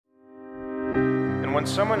And when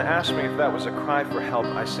someone asks me if that was a cry for help,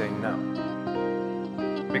 I say no.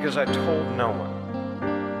 Because I told no one.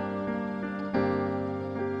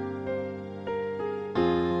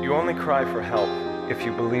 You only cry for help if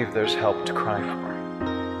you believe there's help to cry for.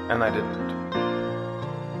 And I didn't.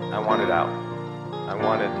 I wanted out. I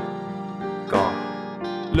wanted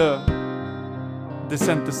gone. Look,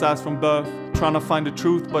 desensitized from birth, trying to find the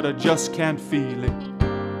truth, but I just can't feel it.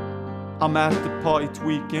 I'm at the party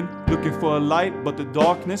tweaking, looking for a light, but the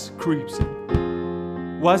darkness creeps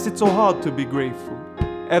in. Why is it so hard to be grateful?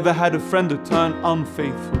 Ever had a friend who turned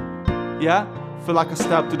unfaithful? Yeah, feel like a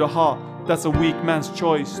stab to the heart. That's a weak man's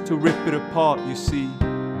choice to rip it apart, you see.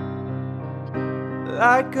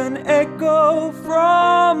 Like an echo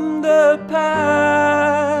from the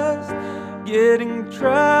past, getting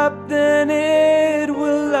trapped and it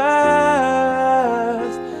will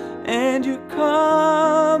last. And you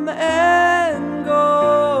come and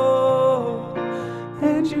go,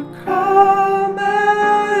 and you come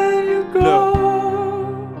and you go.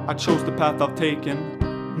 Look, I chose the path I've taken,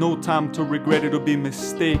 no time to regret it or be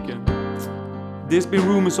mistaken. There's been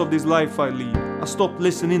rumors of this life I lead. I stopped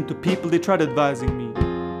listening to people, they tried advising me.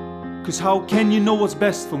 Cause how can you know what's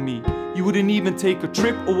best for me? You wouldn't even take a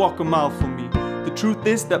trip or walk a mile for me. The truth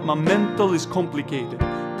is that my mental is complicated.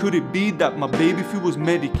 Could it be that my baby food was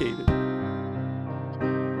medicated?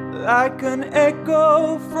 Like an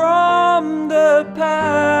echo from the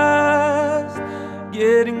past,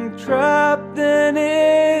 getting trapped and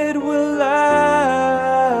it will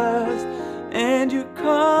last. And you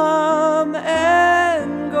come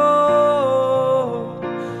and go,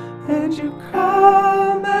 and you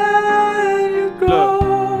come and you go. Look,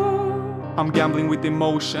 I'm gambling with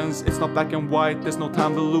emotions, it's not black and white, there's no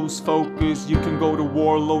time to lose focus. You can go to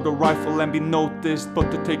war, load a rifle and be noticed, but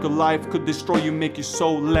to take a life could destroy you, make you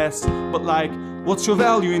so less. But like, what's your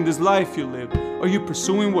value in this life you live? Are you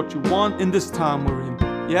pursuing what you want in this time we're in?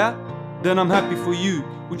 Yeah? Then I'm happy for you.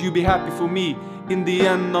 Would you be happy for me? In the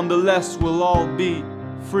end, nonetheless, we'll all be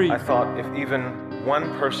free. I thought if even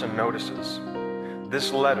one person notices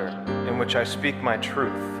this letter in which I speak my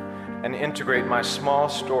truth and integrate my small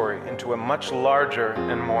story into a much larger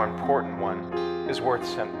and more important one is worth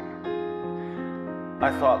sending.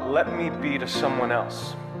 I thought, let me be to someone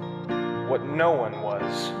else what no one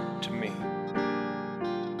was